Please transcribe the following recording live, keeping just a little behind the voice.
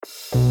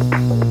Right,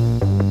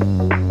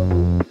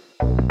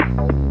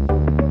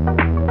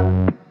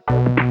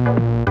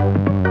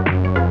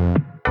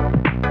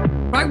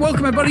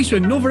 welcome everybody to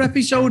another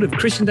episode of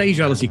Chris and Dave's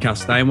Reality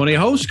Cast. I am one of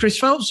your hosts, Chris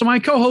Phelps, and my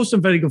co-host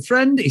and very good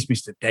friend is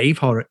Mr. Dave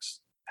Horrocks.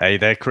 Hey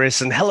there,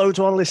 Chris, and hello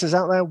to our listeners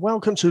out there.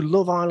 Welcome to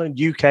Love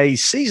Island UK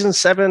Season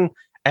 7,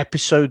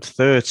 Episode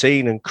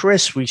 13. And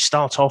Chris, we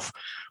start off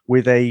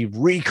with a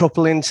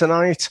recoupling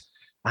tonight.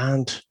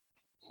 And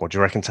what do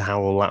you reckon to how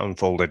all that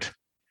unfolded?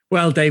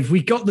 Well, Dave,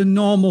 we got the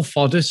normal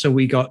fodder. So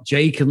we got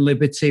Jake and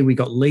Liberty. We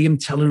got Liam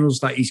telling us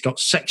that he's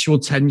got sexual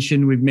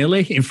tension with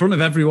Millie in front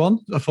of everyone.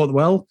 I thought,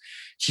 well,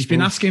 she's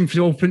been asking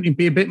for open to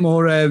be a bit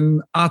more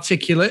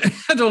articulate.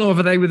 I don't know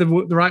whether they were the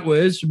right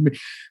words.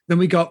 Then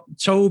we got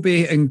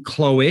Toby and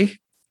Chloe.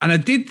 And I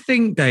did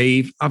think,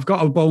 Dave, I've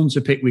got a bone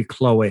to pick with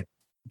Chloe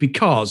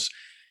because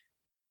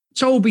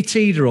Toby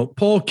teed her up.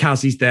 Poor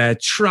Kaz is there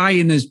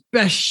trying as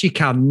best she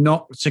can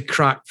not to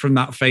crack from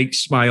that fake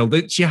smile.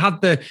 That she had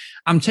the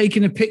I'm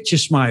taking a picture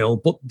smile,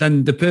 but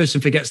then the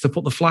person forgets to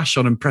put the flash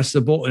on and press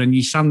the button and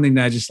you're standing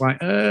there just like,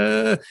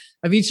 have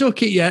you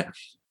took it yet?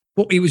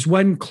 But it was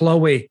when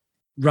Chloe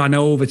ran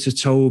over to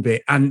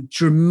Toby and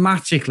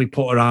dramatically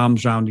put her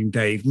arms around him,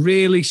 Dave.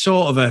 Really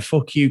sort of a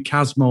fuck you,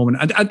 Kaz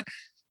moment. And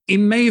it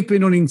may have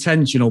been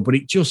unintentional, but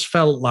it just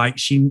felt like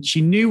she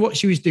knew what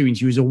she was doing.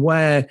 She was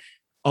aware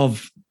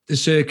of the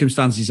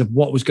circumstances of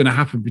what was going to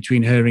happen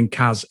between her and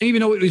Kaz.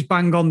 Even though it was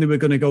bang on they were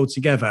going to go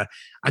together,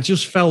 I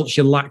just felt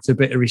she lacked a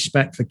bit of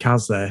respect for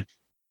Kaz there.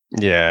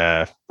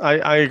 Yeah,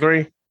 I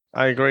agree.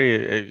 I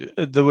agree.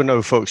 There were no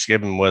fucks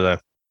given, were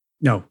there?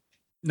 No,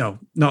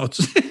 not.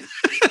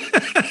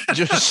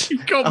 Just you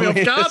caught me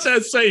off guard there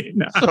saying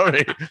that.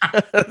 Sorry.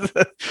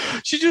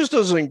 She just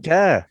doesn't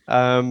care.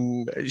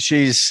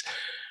 She's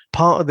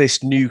part of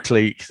this new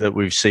clique that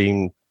we've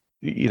seen,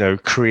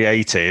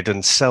 created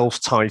and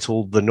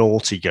self-titled the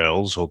Naughty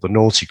Girls or the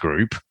Naughty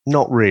Group.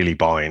 Not really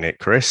buying it,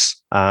 Chris,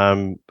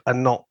 and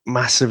not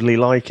massively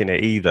liking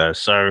it either.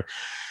 So,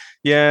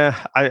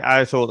 yeah,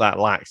 I thought that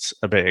lacked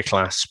a bit of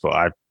class,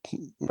 but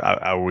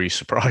are we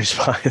surprised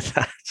by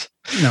that?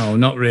 No,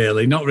 not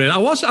really. Not really. I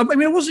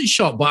wasn't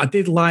shocked, but I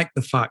did like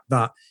the fact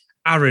that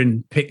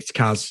Aaron picked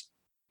Kaz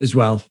as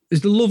well.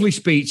 It's the lovely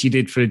speech he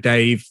did for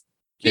Dave.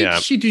 Yeah.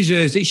 She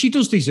deserves it. She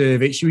does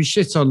deserve it. She was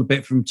shit on a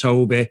bit from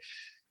Toby.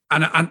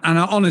 And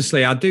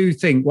honestly, I do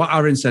think what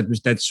Aaron said was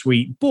dead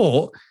sweet.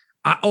 But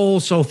I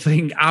also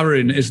think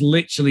Aaron has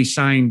literally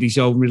signed his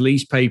own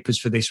release papers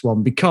for this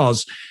one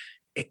because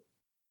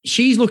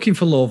she's looking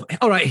for love.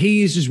 All right,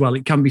 he is as well.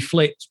 It can be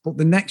flipped. But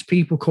the next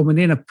people coming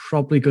in are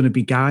probably going to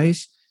be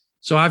guys.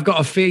 So I've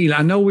got a feeling,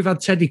 I know we've had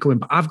Teddy coming,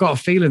 but I've got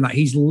a feeling that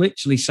he's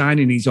literally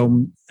signing his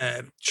own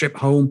trip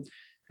home.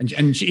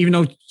 And she, even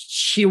though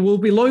she will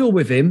be loyal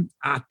with him,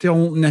 I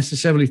don't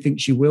necessarily think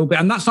she will be.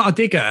 And that's not a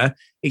dig at her.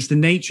 It's the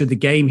nature of the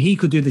game. He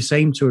could do the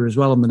same to her as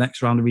well on the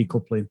next round of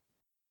recoupling.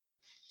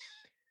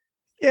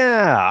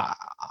 Yeah,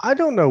 I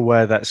don't know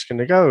where that's going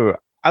to go.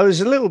 I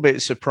was a little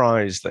bit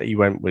surprised that he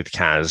went with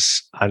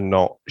Kaz and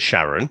not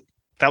Sharon.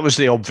 That was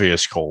the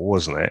obvious call,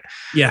 wasn't it?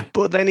 Yeah.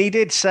 But then he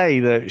did say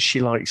that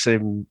she likes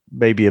him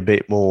maybe a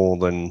bit more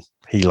than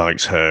he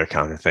likes her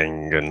kind of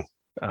thing. And,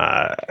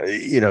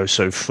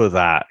 so for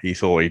that, he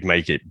thought he'd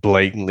make it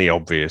blatantly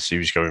obvious he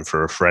was going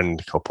for a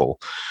friend couple.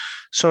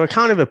 So I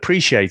kind of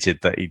appreciated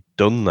that he'd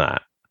done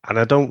that. And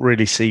I don't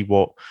really see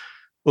what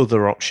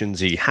other options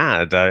he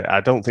had.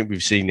 I don't think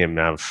we've seen him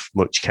have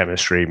much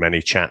chemistry,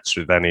 many chats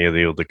with any of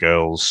the other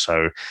girls.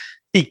 So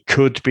he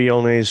could be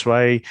on his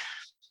way.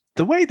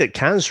 The way that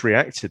Kaz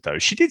reacted, though,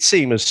 she did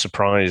seem as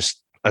surprised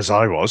as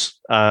I was.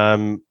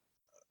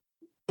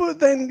 But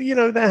then,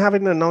 they're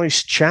having a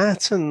nice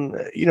chat and,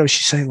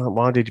 she's saying, like,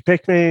 why did you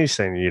pick me? She's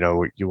saying,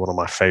 you're one of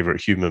my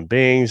favorite human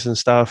beings and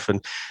stuff.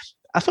 And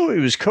I thought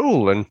it was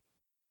cool. And,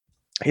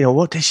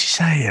 what did she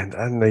say?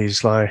 And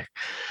he's like,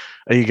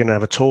 are you going to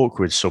have a talk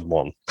with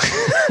someone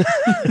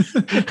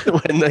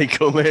when they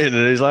come in?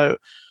 And he's like,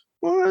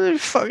 what the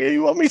fuck do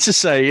you want me to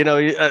say?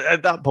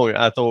 At that point,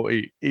 I thought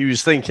he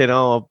was thinking,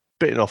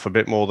 bitten off a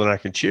bit more than I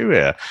can chew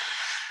here.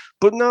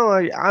 But no,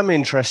 I'm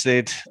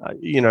interested.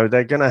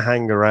 They're going to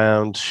hang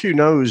around. Who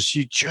knows?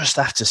 You just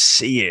have to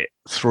see it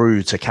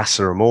through to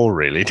Casa Amor,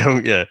 really,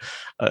 don't you?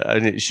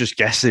 And it's just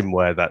guessing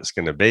where that's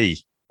going to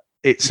be.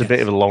 It's a bit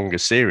of a longer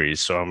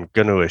series, so I'm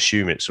going to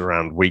assume it's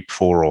around week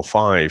 4 or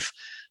 5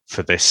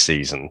 for this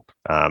season.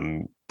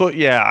 But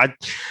yeah,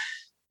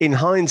 in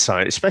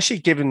hindsight, especially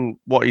given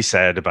what he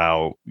said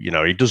about,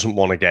 he doesn't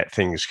want to get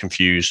things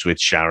confused with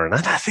Sharon.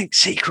 And I think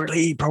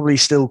secretly he probably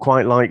still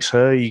quite likes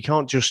her. You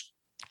can't just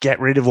get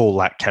rid of all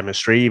that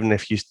chemistry, even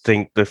if you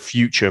think the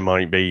future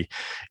might be,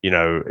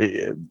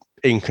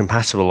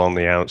 incompatible on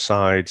the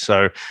outside.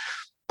 So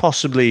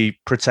possibly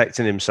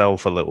protecting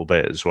himself a little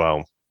bit as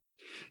well.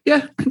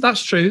 Yeah,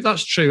 that's true.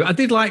 That's true. I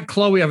did like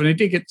Chloe having a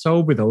dig at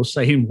Toby, though,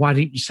 saying, "Why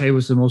didn't you say I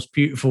was the most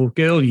beautiful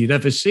girl you'd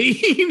ever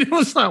seen?" I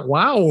was like,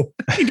 wow,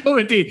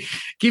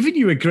 giving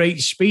you a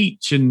great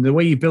speech, and the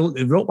way you built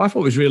it up, I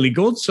thought was really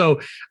good.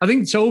 So I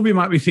think Toby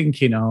might be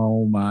thinking,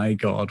 "Oh my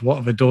God, what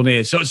have I done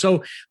here?"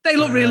 So they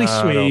look really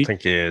sweet. I don't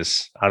think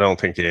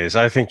he is.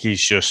 I think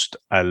he's just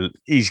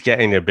he's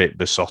getting a bit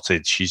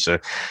besotted. She's a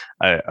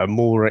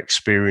more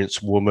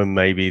experienced woman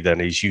maybe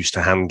than he's used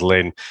to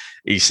handling.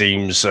 He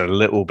seems a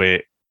little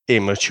bit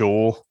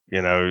immature,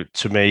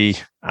 to me.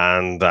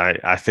 And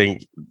I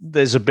think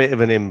there's a bit of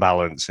an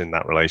imbalance in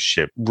that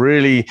relationship.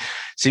 Really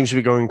seems to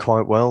be going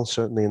quite well,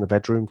 certainly in the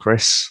bedroom,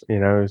 Chris,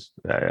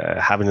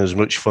 having as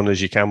much fun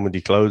as you can with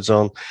your clothes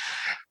on.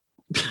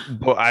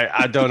 But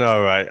I don't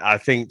know. I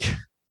think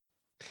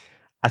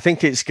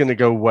it's going to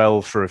go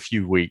well for a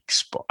few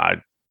weeks, but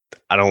I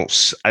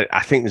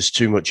think there's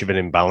too much of an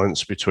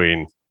imbalance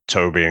between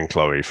Toby and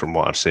Chloe from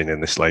what I've seen in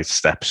this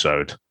latest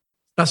episode.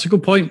 That's a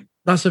good point.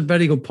 That's a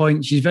very good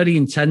point. She's very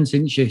intense,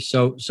 isn't she?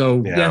 So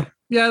yeah,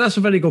 that's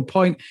a very good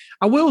point.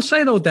 I will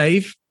say though,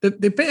 Dave, the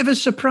bit of a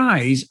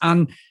surprise,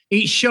 and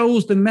it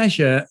shows the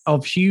measure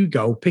of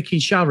Hugo picking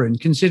Sharon,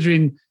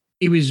 considering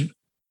he was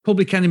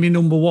public enemy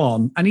number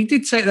one, and he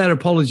did take their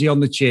apology on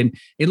the chin.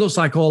 It looks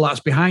like all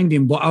that's behind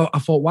him, but I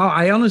thought, wow,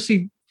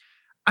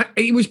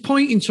 it was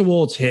pointing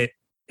towards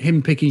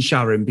him picking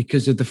Sharon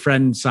because of the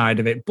friend side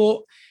of it,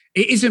 but.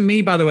 It isn't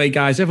me, by the way,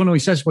 guys. Everyone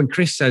always says when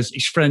Chris says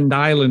it's Friend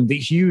Island,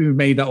 it's you who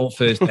made that up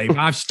first, Dave.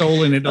 I've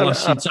stolen it the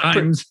last few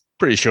times.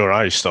 Pretty sure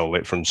I stole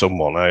it from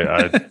someone.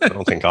 I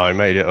don't think I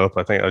made it up.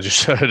 I think I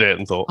just heard it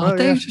and thought,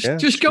 Dave,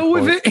 just go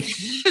with it.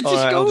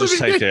 I'll just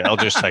take it. I'll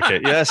just take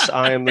it. Yes,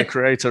 I am the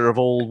creator of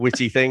all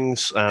witty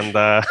things. And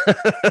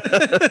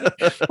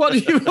what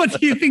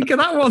do you think of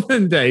that one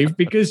then, Dave?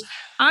 Because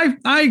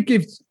I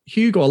give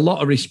Hugo a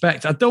lot of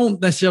respect. I don't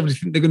necessarily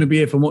think they're going to be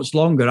here for much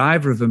longer,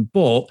 either of them,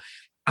 but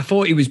I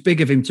thought it was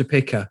big of him to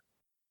pick her.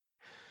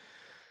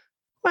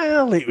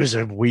 Well, it was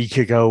a week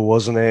ago,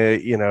 wasn't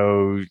it?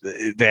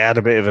 They had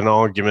a bit of an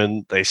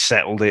argument. They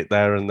settled it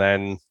there and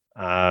then.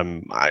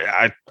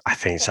 I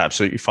think it's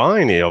absolutely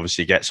fine. He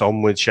obviously gets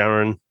on with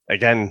Sharon.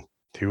 Again,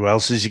 who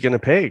else is he going to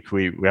pick?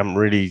 We haven't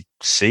really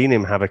seen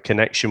him have a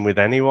connection with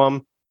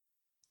anyone.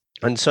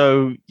 And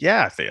so,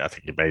 yeah, I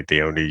think he made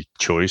the only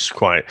choice.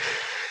 Quite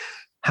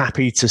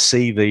happy to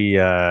see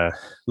the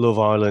Love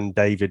Island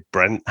David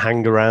Brent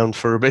hang around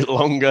for a bit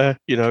longer.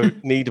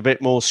 Need a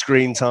bit more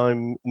screen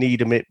time,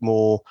 need a bit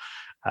more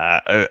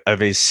of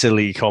his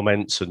silly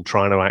comments and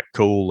trying to act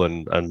cool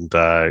and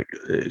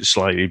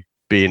slightly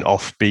being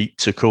offbeat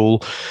to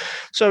cool.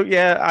 So,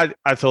 yeah,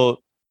 I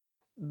thought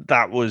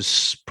that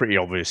was pretty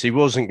obvious. He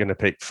wasn't going to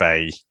pick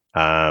Faye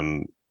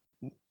and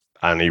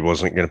he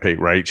wasn't going to pick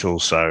Rachel.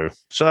 So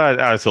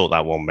I thought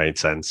that one made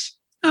sense.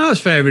 Oh, that's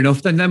fair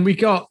enough. Then we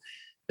got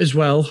as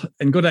well,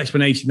 and good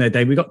explanation there,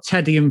 Dave. We got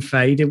Teddy and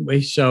Faye, didn't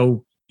we?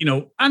 So,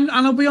 and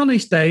I'll be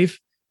honest, Dave,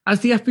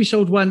 as the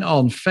episode went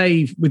on,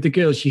 Faye with the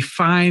girls, she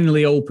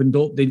finally opened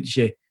up, didn't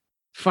she?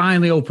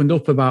 Finally opened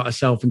up about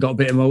herself and got a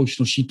bit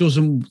emotional. She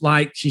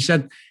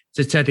said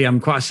to Teddy, I'm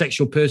quite a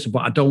sexual person,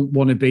 but I don't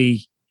want to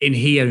be in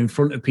here in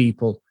front of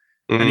people.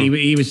 Mm-hmm. And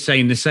he was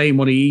saying the same,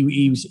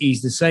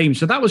 he's the same.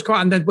 So that was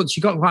quite, but she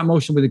got quite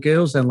emotional with the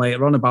girls then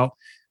later on about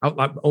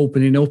like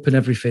opening up and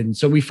everything.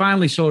 So we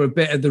finally saw a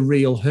bit of the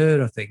real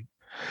her, I think.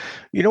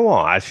 You know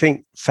what? I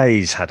think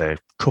Faye's had a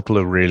couple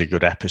of really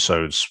good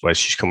episodes where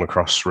she's come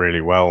across really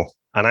well.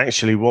 And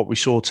actually what we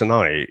saw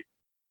tonight,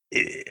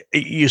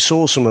 you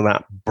saw some of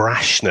that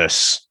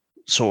brashness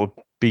sort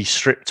of be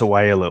stripped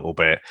away a little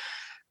bit.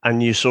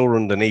 And you saw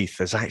underneath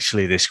there's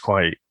actually this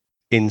quite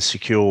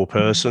insecure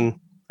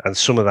person and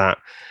some of that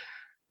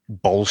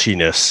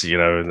bolshiness,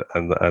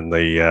 and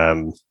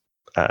the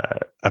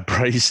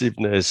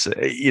abrasiveness,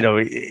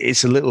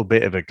 it's a little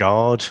bit of a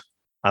guard.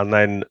 And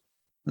then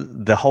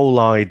the whole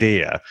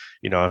idea,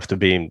 after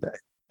being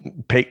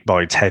picked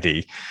by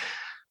Teddy,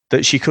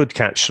 that she could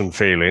catch some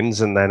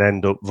feelings and then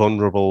end up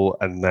vulnerable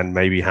and then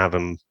maybe have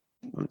them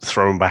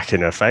thrown back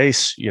in her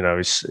face.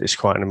 It's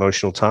quite an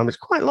emotional time. It's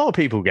quite a lot of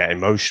people get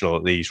emotional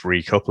at these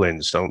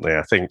recouplings, don't they?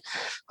 I think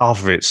half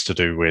of it's to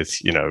do with,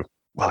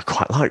 well, I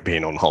quite like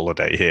being on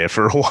holiday here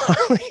for a while,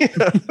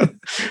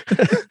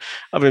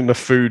 having the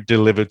food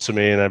delivered to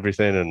me and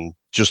everything, and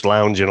just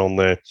lounging on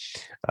the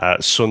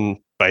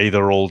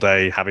sunbather all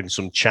day, having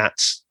some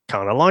chats,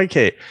 kind of like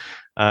it.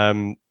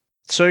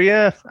 So,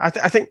 yeah, I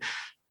think,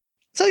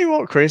 tell you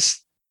what, Chris,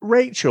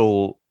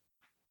 Rachel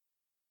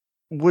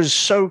was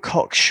so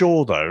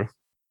cocksure, though,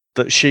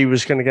 that she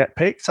was going to get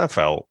picked, I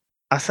felt.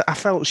 I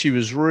felt she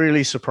was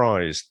really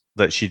surprised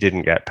that she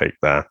didn't get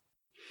picked there.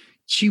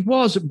 She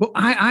was, but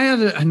I had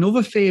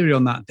another theory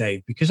on that,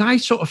 Dave, because I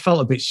sort of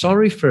felt a bit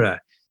sorry for her.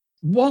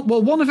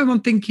 One of them,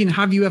 I'm thinking,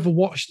 have you ever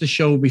watched the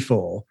show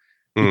before?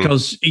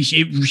 Because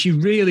she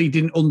really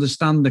didn't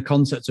understand the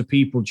concept of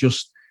people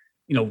just,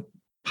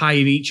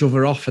 pieing each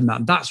other off, and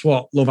that's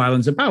what Love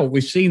Island's about.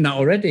 We've seen that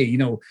already.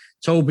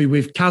 Toby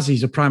with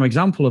Kazi's a prime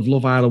example of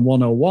Love Island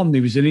 101.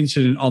 There was an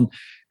incident on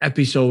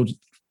episode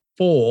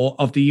 4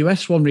 of the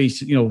US one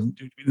recently, in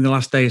the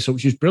last day or so,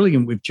 which was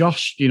brilliant with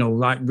Josh,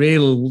 like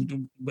real,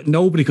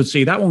 nobody could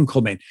see that one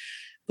coming.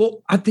 But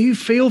I do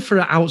feel for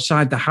her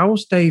outside the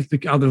house, Dave,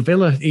 or the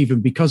villa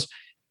even, because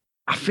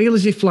I feel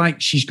as if like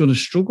she's going to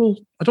struggle.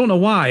 I don't know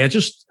why.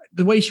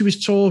 The way she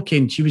was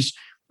talking, she was,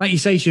 like you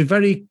say, she was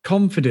very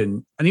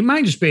confident. And it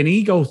might just be an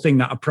ego thing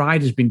that her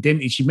pride has been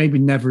dented. She maybe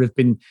never have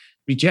been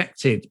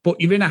rejected. But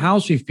you're in a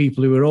house with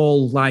people who are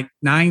all like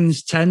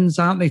 9s,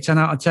 10s, aren't they? 10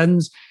 out of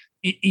 10s.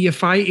 You're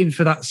fighting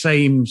for that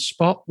same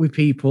spot with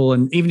people.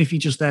 And even if you're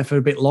just there for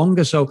a bit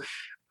longer. So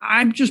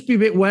I'd just be a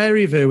bit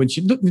wary of her. When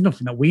there's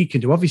nothing that we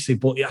can do, obviously.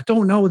 But I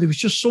don't know. There was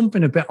just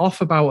something a bit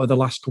off about her the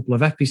last couple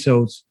of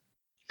episodes.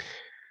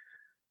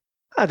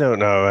 I don't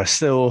know. I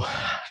don't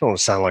want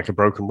to sound like a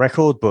broken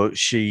record, but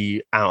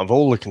she, out of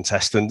all the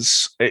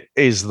contestants, it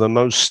is the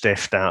most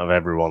stiffed out of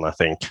everyone, I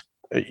think.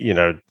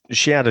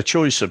 She had a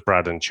choice of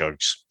Brad and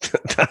Chugs.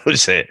 That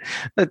was it.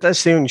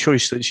 That's the only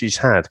choice that she's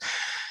had.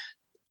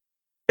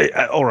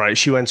 All right,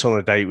 she went on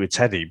a date with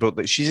Teddy,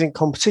 but she's in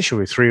competition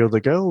with 3 other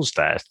girls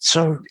there.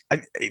 So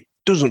it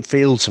doesn't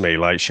feel to me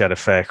like she had a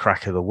fair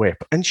crack of the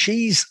whip. And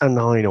she's a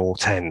 9 or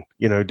 10,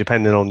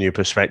 depending on your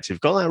perspective.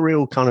 Got that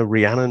real kind of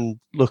Rhiannon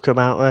look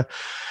about her.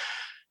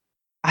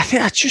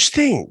 I just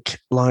think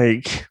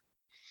like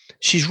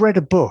she's read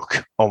a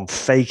book on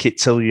fake it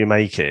till you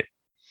make it.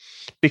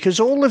 Because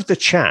all of the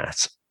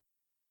chat,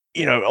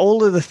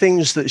 all of the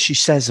things that she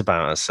says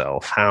about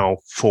herself, how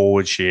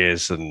forward she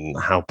is and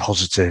how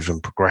positive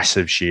and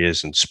progressive she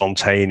is and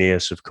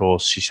spontaneous, of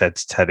course, she said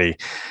to Teddy,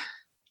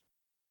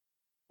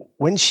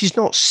 when she's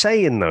not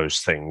saying those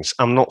things,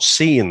 I'm not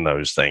seeing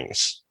those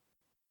things.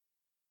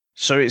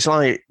 So it's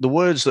like the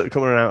words that are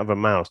coming out of her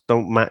mouth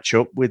don't match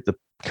up with the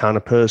kind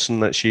of person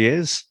that she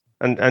is.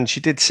 And she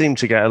did seem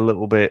to get a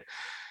little bit,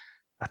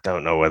 I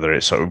don't know whether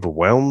it's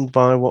overwhelmed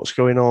by what's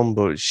going on,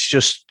 but she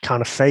just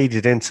kind of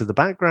faded into the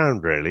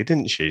background, really,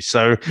 didn't she?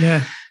 So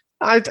yeah,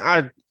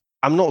 I'm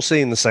not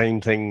seeing the same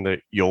thing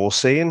that you're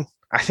seeing.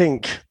 I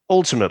think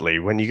ultimately,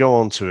 when you go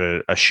on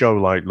to a show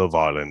like Love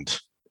Island,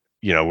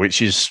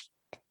 which is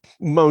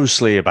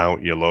mostly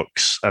about your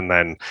looks, and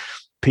then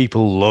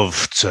people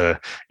love to,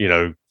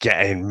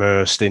 get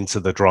immersed into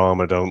the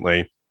drama, don't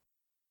they?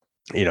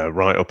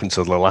 Right up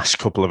until the last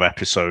couple of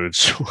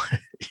episodes.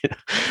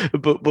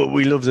 But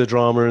we love the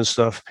drama and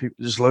stuff.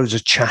 There's loads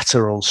of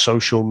chatter on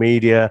social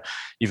media.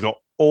 You've got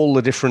all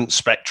the different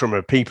spectrum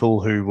of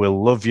people who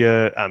will love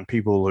you and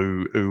people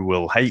who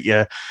will hate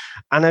you.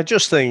 And I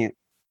just think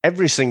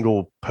every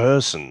single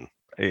person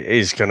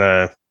is going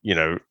to,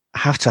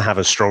 have to have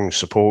a strong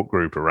support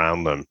group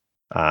around them.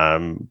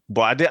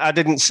 But I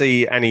didn't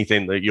see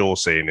anything that you're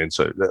seeing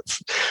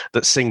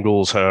that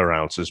singles her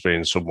out as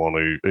being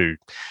someone who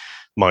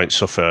might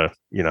suffer,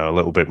 a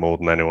little bit more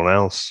than anyone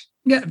else.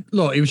 Yeah,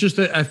 look, it was just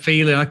a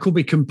feeling. I could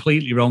be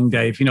completely wrong,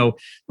 Dave.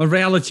 My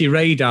reality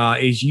radar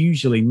is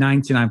usually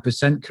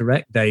 99%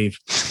 correct, Dave.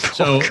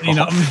 So,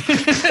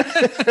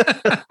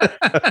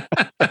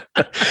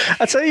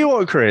 I tell you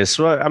what, Chris,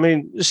 well, I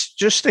mean,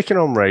 just sticking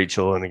on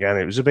Rachel, and again,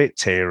 it was a bit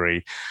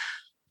teary.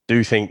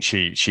 Do think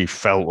she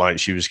felt like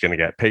she was going to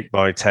get picked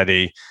by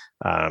Teddy,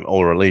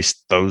 or at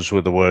least those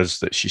were the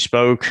words that she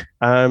spoke.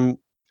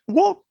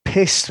 What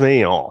pissed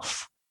me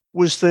off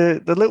was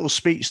the little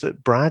speech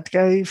that Brad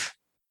gave.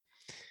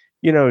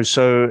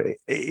 So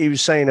he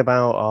was saying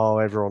about,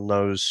 everyone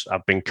knows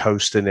I've been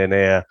coasting in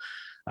here,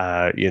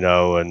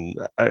 and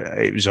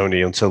it was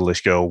only until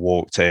this girl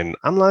walked in.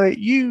 I'm like,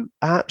 you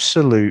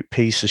absolute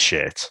piece of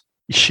shit.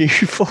 You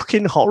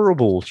fucking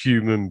horrible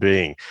human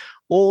being.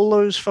 All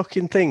those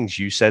fucking things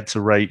you said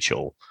to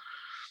Rachel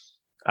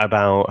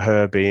about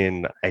her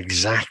being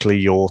exactly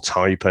your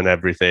type and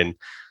everything.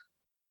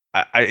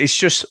 It's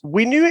just,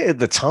 we knew it at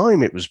the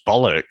time it was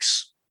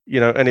bollocks,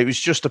 and it was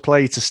just a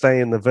play to stay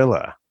in the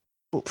villa.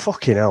 But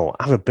fucking hell,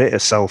 have a bit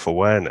of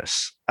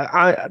self-awareness.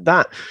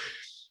 For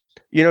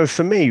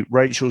me,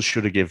 Rachel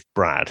should have given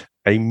Brad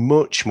a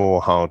much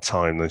more hard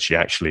time than she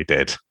actually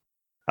did.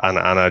 And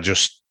I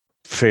just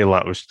feel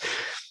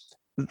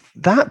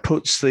that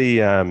puts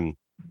the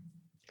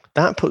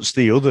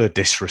other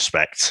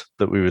disrespect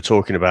that we were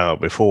talking about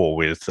before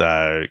with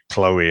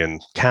Chloe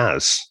and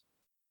Kaz.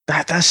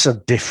 That's a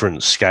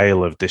different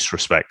scale of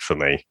disrespect for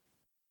me.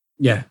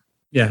 Yeah,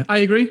 I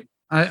agree.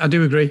 I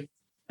do agree.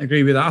 I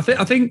agree with that.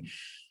 I think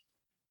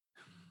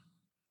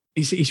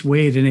it's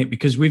weird, isn't it?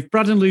 Because with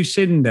Brad and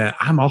Lucinda,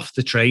 I'm off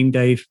the train,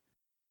 Dave.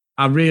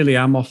 I really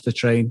am off the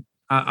train.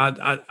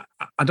 I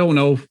don't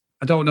know.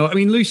 I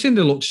mean,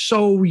 Lucinda looks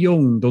so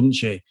young, doesn't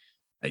she?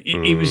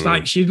 It was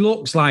like she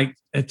looks like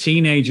a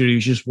teenager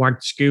who's just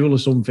wagged school or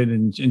something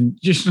and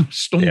just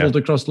stumbled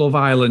across Love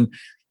Island.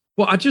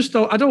 But I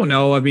don't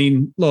know. I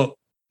mean, look,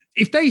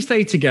 if they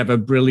stay together,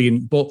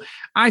 brilliant. But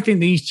I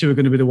think these two are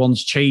going to be the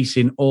ones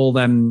chasing all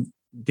them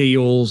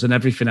deals and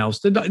everything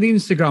else. The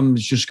Instagram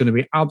is just going to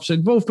be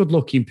absolute. Both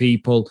good-looking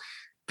people,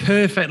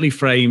 perfectly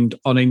framed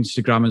on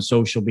Instagram and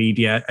social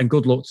media, and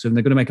good luck to them.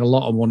 They're going to make a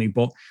lot of money.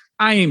 But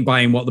I ain't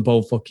buying what they're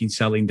both fucking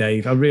selling,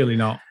 Dave. I'm really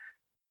not.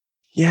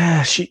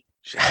 Yeah,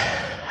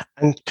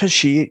 And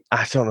because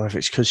I don't know if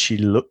it's because she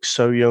looks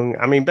so young.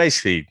 I mean,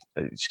 basically,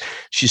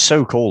 she's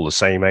so-called the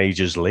same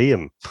age as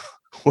Liam,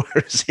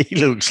 whereas he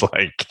looks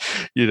like,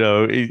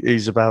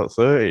 he's about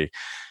 30.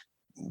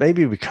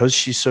 Maybe because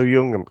she's so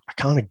young, I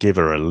kind of give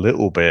her a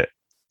little bit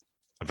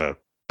of a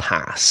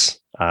pass.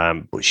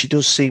 But she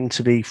does seem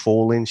to be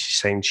falling. She's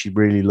saying she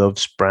really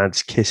loves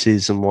Brad's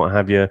kisses and what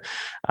have you.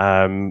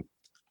 I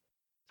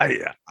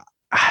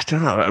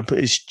don't know, but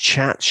his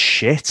chat's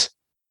shit.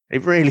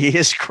 It really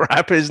is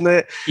crap, isn't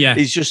it? Yeah.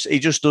 He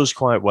just does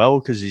quite well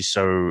because he's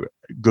so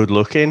good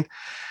looking.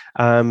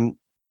 But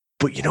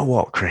you know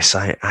what, Chris?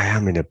 I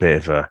am in a bit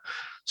of a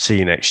see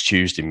you next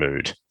Tuesday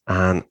mood.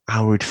 And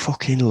I would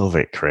fucking love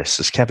it, Chris.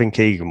 As Kevin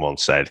Keegan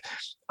once said,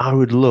 I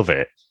would love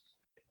it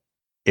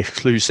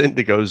if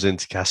Lucinda goes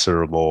into Casa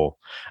Amor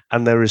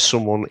and there is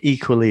someone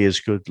equally as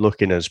good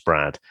looking as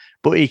Brad,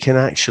 but he can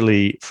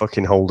actually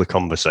fucking hold a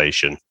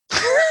conversation.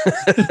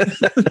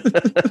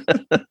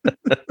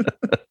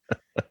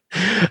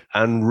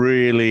 And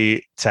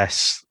really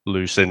test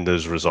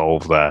Lucinda's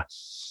resolve there.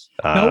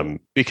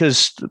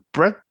 Because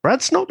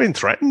Brad's not been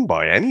threatened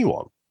by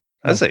anyone,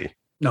 has he?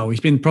 No,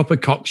 he's been proper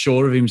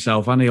cocksure of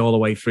himself, hasn't he, all the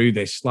way through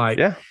this?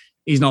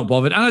 He's not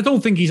bothered. And I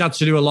don't think he's had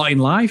to do a lot in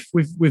life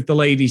with the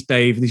ladies,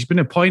 Dave. There's been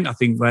a point, I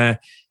think, where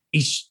he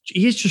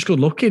is just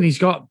good looking. He's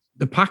got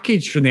the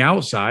package from the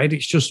outside.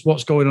 It's just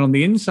what's going on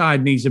the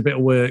inside needs a bit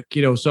of work,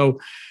 So,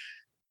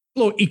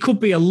 look, he could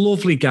be a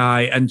lovely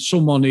guy and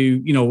someone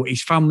who,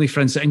 his family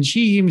friends. And she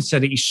even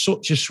said it, he's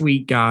such a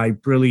sweet guy,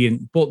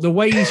 brilliant. But the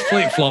way he's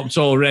flip-flopped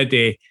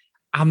already,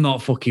 I'm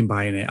not fucking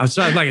buying it.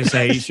 Like I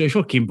say, it's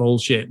fucking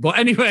bullshit. But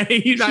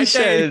anyway,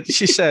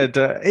 she said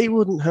he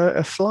wouldn't hurt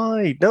a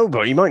fly. No,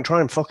 but he might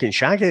try and fucking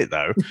shag it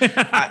though.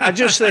 I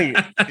just think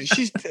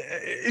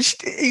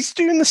he's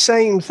doing the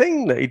same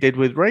thing that he did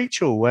with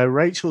Rachel, where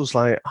Rachel's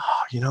like,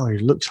 he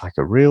looks like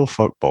a real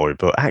fuckboy,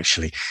 but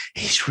actually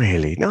he's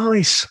really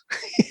nice.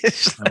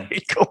 It's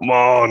like, come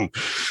on,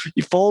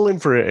 you're falling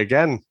for it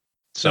again.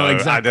 So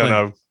exactly. I don't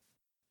know.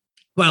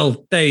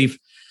 Well, Dave,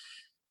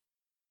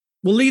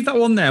 we'll leave that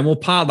one there and we'll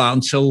park that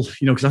until,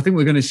 because I think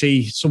we're going to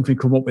see something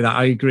come up with that.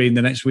 I agree in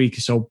the next week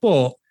or so.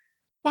 But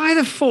why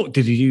the fuck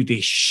did he do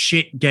this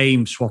shit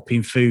game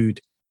swapping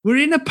food? We're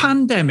in a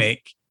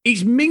pandemic.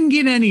 It's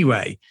minging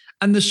anyway.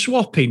 And the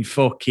swapping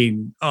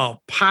fucking,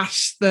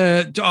 it's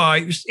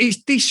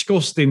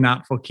disgusting,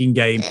 that fucking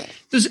game.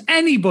 Does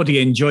anybody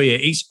enjoy it?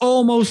 It's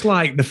almost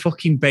like the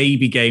fucking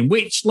baby game,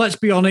 which, let's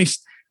be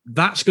honest,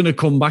 that's going to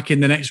come back in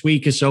the next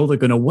week or so. They're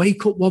going to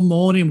wake up one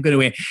morning. I'm going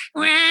to hear,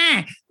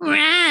 wah,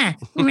 wah,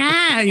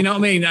 wah, you know what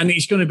I mean? And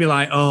it's going to be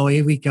like, oh,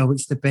 here we go.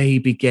 It's the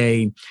baby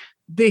game.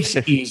 This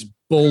is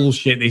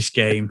bullshit, this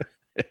game.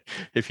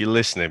 If you're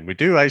listening, we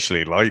do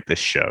actually like this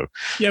show.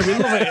 Yeah, we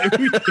love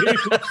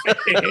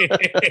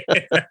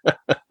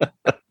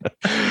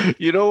it.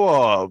 You know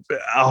what?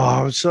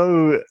 I'm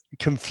so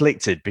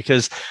conflicted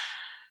because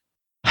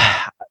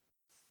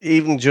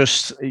even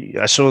just,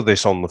 I saw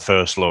this on the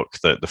first look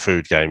that the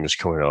food game is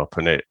coming up,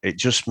 and it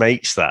just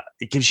makes that,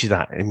 it gives you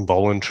that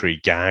involuntary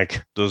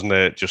gag, doesn't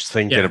it? Just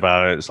thinking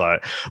about it, it's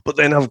like, but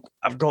then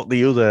I've got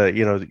the other,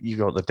 you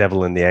got the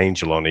devil and the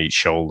angel on each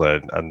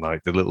shoulder, and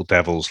like the little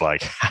devil's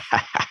like,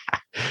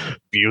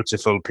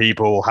 beautiful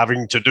people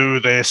having to do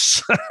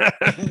this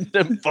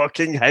and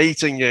fucking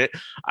hating it.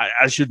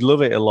 I should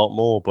love it a lot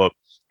more, but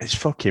it's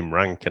fucking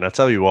rank. And I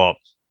tell you what,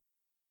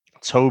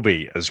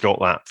 Toby has got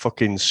that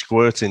fucking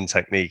squirting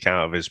technique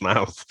out of his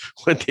mouth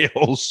with the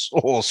whole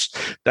sauce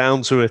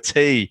down to a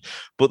T.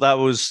 But that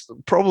was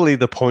probably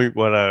the point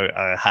where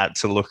I had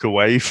to look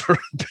away for a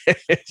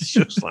bit. It's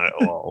just like,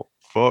 oh,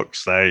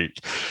 fuck's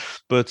sake.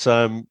 But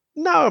no,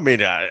 I mean,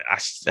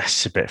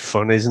 that's a bit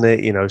fun, isn't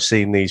it?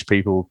 Seeing these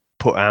people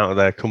put out of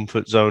their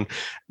comfort zone.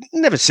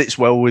 Never sits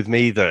well with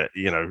me that,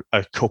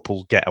 a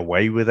couple get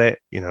away with it,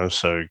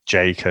 so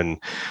Jake and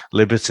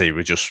Liberty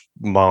were just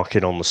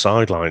marking on the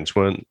sidelines,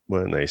 weren't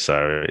they?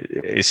 So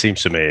it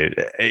seems to me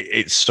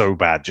it's so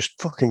bad.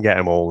 Just fucking get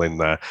them all in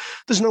there.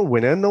 There's no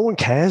winner. No one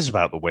cares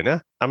about the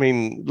winner. I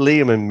mean,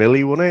 Liam and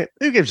Millie won it.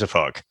 Who gives a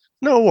fuck?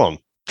 No one.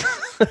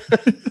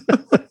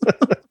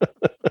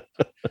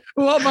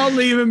 What about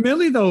Liam and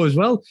Millie, though, as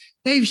well?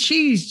 Dave,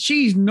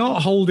 she's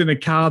not holding her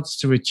cards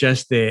to her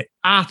chest there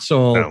at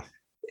all. No.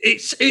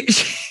 It's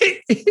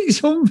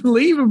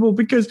unbelievable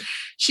because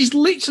she's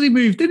literally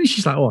moved in and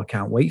she's like, oh, I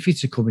can't wait for you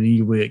to come in and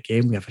you work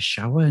in. We have a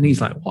shower. And he's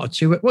like, what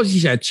did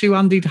he say? A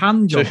two-handed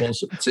hand job or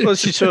something? Well,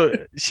 she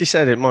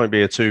said it might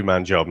be a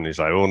two-man job. And he's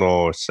like, oh,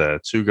 no, it's a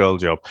two-girl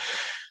job.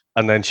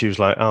 And then she was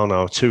like, oh,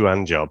 no,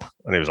 two-hand job.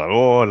 And he was like,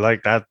 oh, I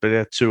like that bit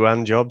of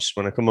two-hand jobs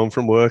when I come home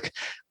from work.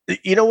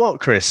 You know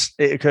what, Chris?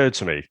 It occurred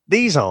to me.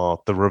 These are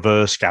the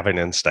reverse Gavin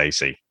and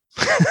Stacey.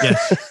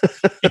 Yes.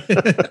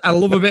 I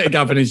love a bit of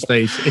Gavin and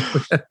Stacey.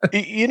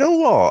 You know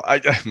what?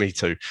 Me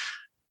too.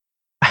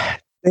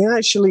 They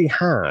actually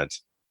had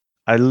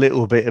a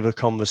little bit of a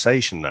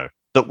conversation, though,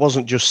 that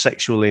wasn't just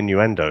sexual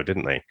innuendo,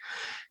 didn't they?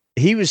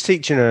 He was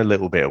teaching her a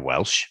little bit of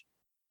Welsh.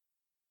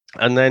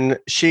 And then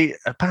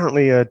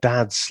apparently her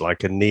dad's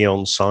like a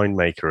neon sign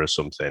maker or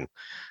something.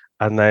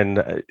 And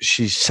then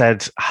she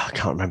said, I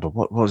can't remember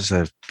what was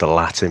the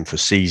Latin for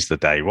seize the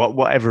day,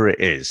 whatever it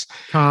is.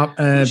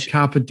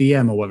 Carpe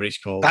diem or whatever it's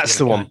called. That's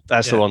the one.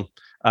 That's the one.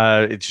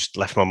 It just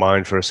left my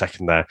mind for a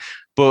second there.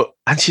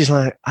 And she's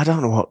like, I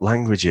don't know what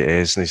language it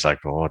is. And he's like,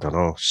 oh, I don't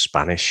know,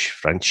 Spanish,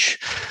 French,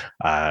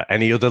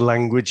 any other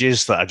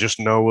languages that I just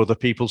know other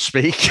people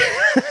speak.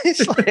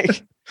 It's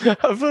like,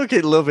 I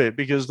fucking love it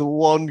because the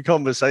one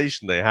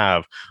conversation they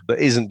have that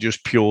isn't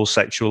just pure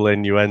sexual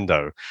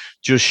innuendo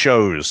just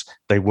shows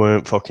they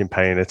weren't fucking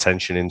paying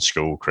attention in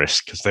school,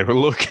 Chris, because they were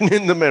looking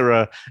in the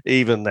mirror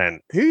even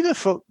then. Who the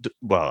fuck?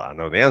 Well, I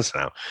know the answer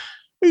now.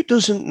 Who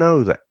doesn't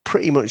know that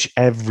pretty much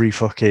every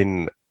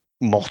fucking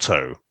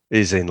motto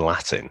is in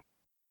Latin?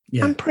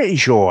 Yeah. I'm pretty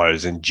sure I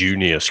was in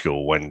junior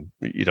school when,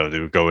 they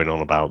were going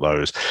on about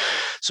those.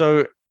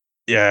 So,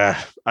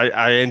 yeah,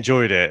 I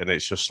enjoyed it. And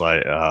it's just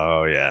like,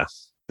 oh, yeah,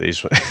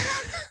 these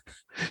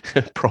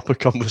proper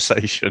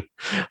conversation.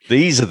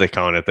 These are the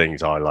kind of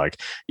things I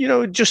like.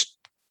 Just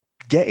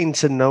getting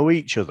to know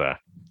each other.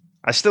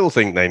 I still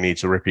think they need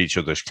to rip each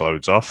other's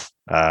clothes off.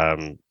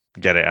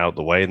 Get it out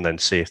the way and then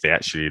see if they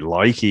actually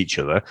like each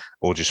other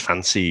or just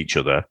fancy each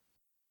other.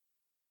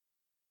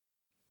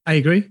 I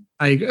agree.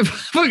 I'm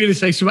going to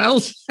say something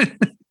else.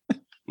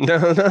 No,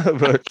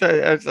 but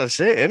that's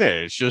it, isn't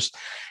it? It's just,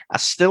 I'm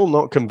still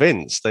not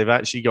convinced they've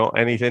actually got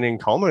anything in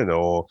common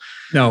or...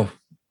 No.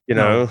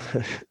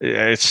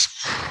 It's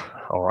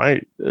all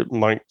right. It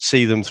might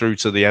see them through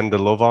to the end of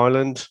Love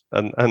Island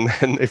and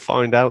then they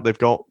find out they've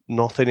got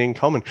nothing in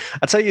common.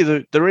 I tell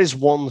you, there is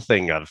one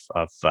thing I've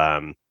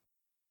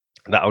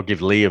that I'll give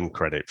Liam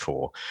credit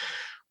for.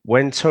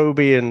 When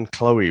Toby and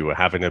Chloe were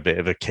having a bit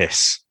of a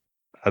kiss,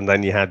 and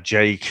then you had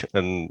Jake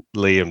and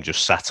Liam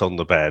just sat on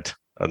the bed,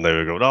 and they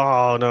were going,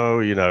 oh, no,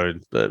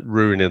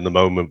 ruining the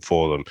moment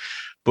for them.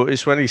 But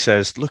it's when he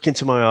says, look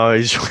into my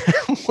eyes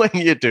when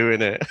you're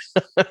doing it.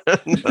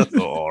 And I thought,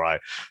 all right,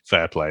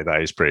 fair play.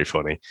 That is pretty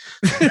funny.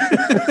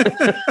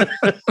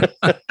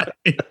 But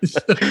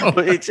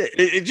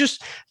it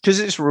just,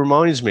 because it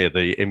reminds me of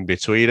the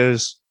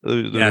In-Betweeners.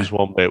 There's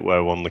one bit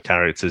where one of the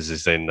characters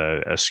is in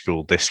a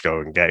school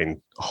disco and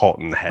getting hot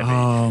and heavy.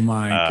 Oh,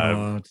 my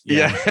God.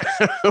 Yeah.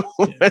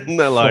 When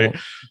they're like,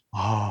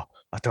 oh,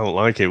 I don't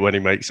like it when he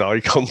makes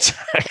eye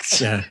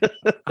contact. Yeah,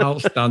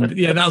 outstanding.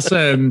 Yeah, that's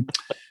the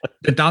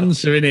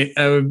dancer in it.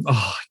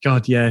 Oh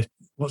God, yeah.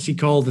 What's he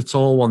called? The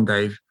tall one,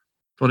 Dave.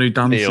 The one who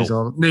dances.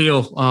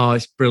 Neil. Oh,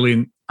 it's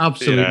brilliant.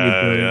 Absolutely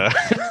brilliant.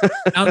 Yeah.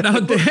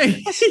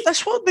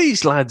 That's what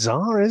these lads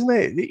are, isn't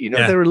it?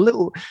 They're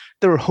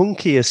they're a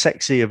hunkier,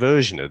 sexier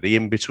version of the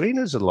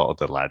In-Betweeners, a lot of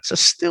the lads. I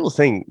still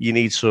think you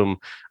need some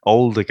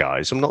older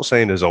guys. I'm not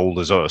saying as old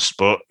as us,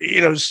 but,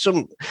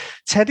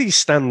 Teddy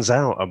stands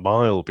out a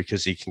mile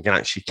because he can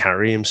actually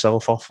carry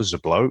himself off as a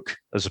bloke,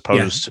 as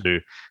opposed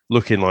to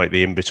looking like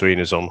the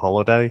In-Betweeners on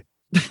holiday.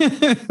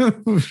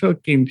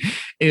 Fucking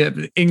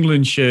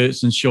England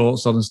shirts and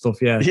shorts on and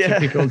stuff. Yeah.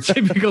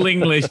 Typical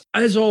English.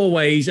 As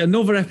always,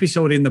 another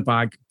episode in the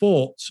bag,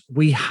 but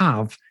we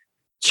have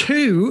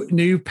 2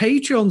 new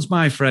Patreons,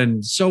 my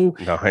friends. So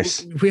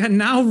nice. We are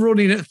now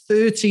running at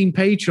 13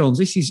 Patreons.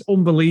 This is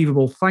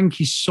unbelievable.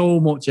 Thank you so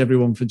much,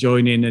 everyone, for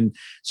joining and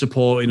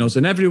supporting us.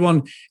 And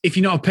everyone, if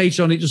you're not a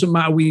Patreon, it doesn't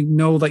matter. We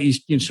know that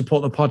you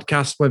support the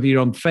podcast, whether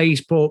you're on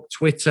Facebook,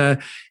 Twitter,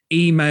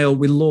 email.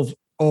 We love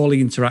all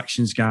the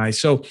interactions, guys.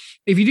 So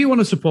if you do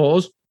want to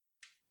support us,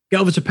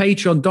 get over to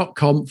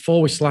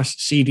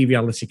patreon.com/CD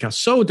RealityCast.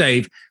 So,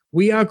 Dave,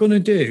 we are going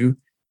to do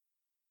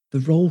the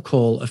roll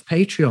call of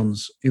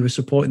Patreons who are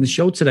supporting the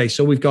show today.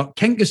 So we've got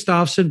Kent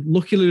Gustafson,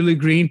 Lucky Lulu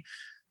Green,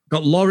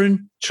 got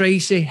Lauren,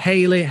 Tracy,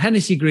 Haley,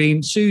 Hennessy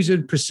Green,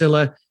 Susan,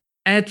 Priscilla,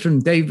 Ed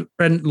from Dave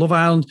Brent, Love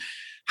Island,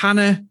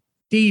 Hannah,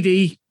 Dee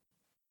Dee,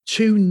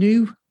 2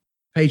 new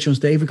Patrons,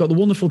 Dave. We've got the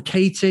wonderful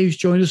Katie who's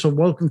joined us. So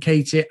welcome,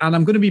 Katie. And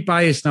I'm going to be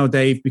biased now,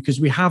 Dave, because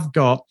we have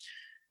got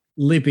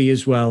Libby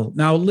as well.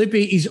 Now,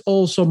 Libby is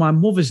also my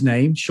mother's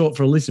name, short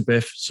for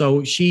Elizabeth.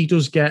 So she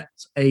does get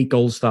a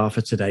gold star for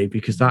today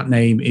because that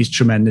name is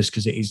tremendous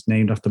because it is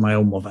named after my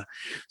own mother.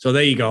 So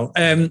there you go.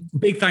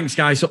 Big thanks,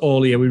 guys, to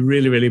all of you. We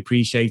really, really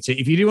appreciate it.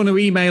 If you do want to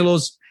email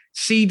us,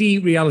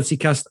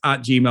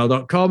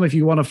 cdrealitycast@gmail.com. If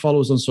you want to follow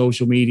us on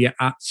social media,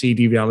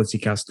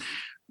 @cdrealitycast.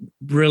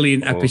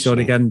 Brilliant episode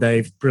again,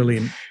 Dave.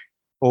 Brilliant.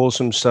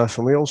 Awesome stuff.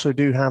 And we also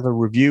do have a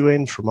review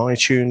in from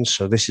iTunes.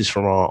 So this is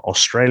from our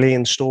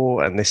Australian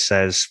store. And this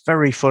says,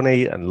 very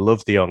funny and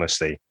love the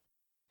honesty.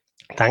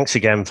 Thanks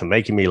again for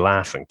making me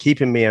laugh and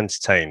keeping me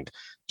entertained.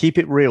 Keep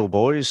it real,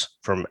 boys.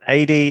 From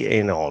AD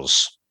in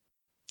Oz.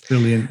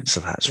 Brilliant. So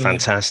that's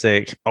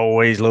fantastic.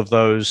 Always love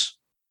those.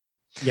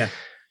 Yeah.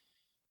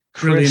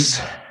 Chris,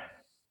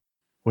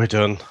 we're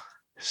done.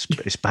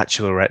 It's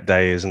Bachelorette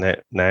Day, isn't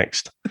it?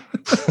 Next.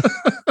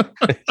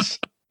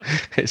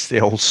 It's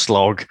the old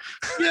slog.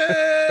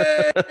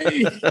 Yay!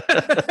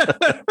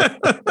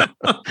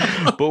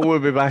 But we'll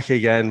be back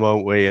again,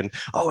 won't we? And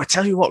I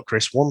tell you what,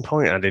 Chris, one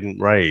point I didn't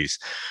raise.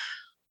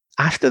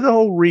 After the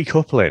whole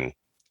recoupling,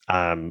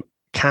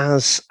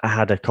 Kaz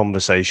had a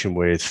conversation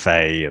with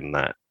Faye and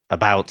that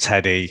about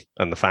Teddy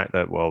and the fact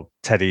that, well,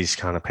 Teddy's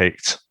kind of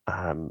picked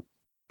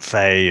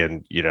Faye,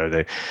 and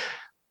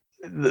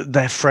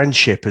their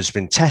friendship has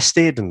been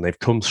tested and they've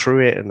come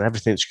through it and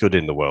everything's good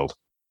in the world.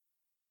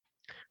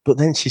 But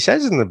then she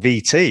says in the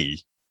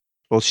VT,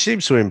 well, she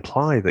seems to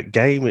imply that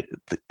game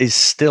is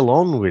still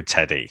on with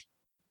Teddy.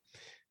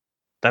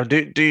 Now,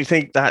 do you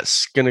think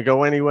that's going to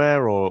go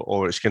anywhere,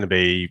 or it's going to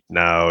be,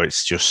 no,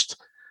 it's just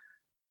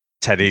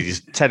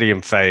Teddy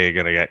and Faye are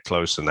going to get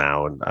closer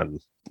now, and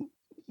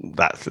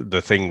that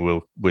the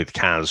thing with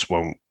Kaz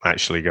won't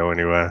actually go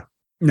anywhere?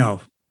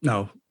 No.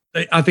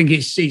 I think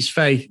it's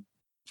Faye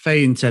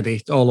and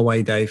Teddy all the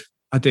way, Dave.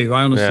 I do.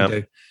 I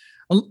honestly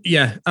do.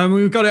 Yeah, and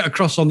we've got it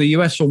across on the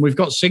US one. We've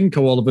got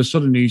Cinco all of a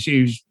sudden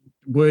who's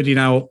wording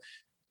out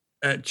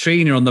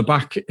Trina on the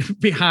back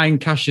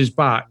behind Cash's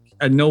back,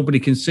 and nobody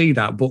can see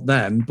that but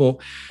them. But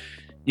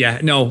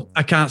yeah, no,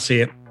 I can't see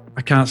it.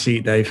 I can't see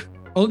it, Dave.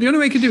 Well, the only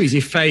way you can do is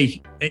if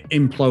Faye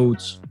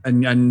implodes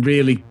and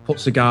really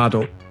puts the guard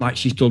up like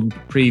she's done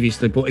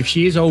previously. But if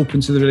she is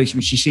open to the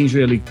relationship, she seems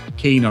really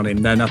keen on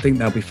him, then I think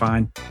they'll be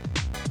fine.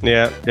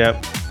 Yeah.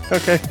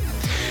 Okay.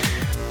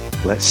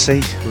 Let's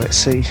see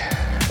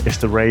if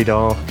the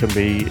radar can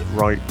be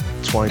right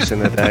twice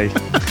in a day.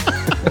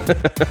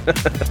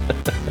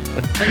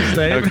 Thanks,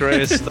 Dave.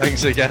 Chris,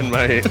 thanks again,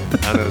 mate.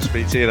 And I'll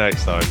speak to you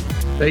next time.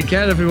 Take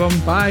care, everyone.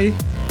 Bye.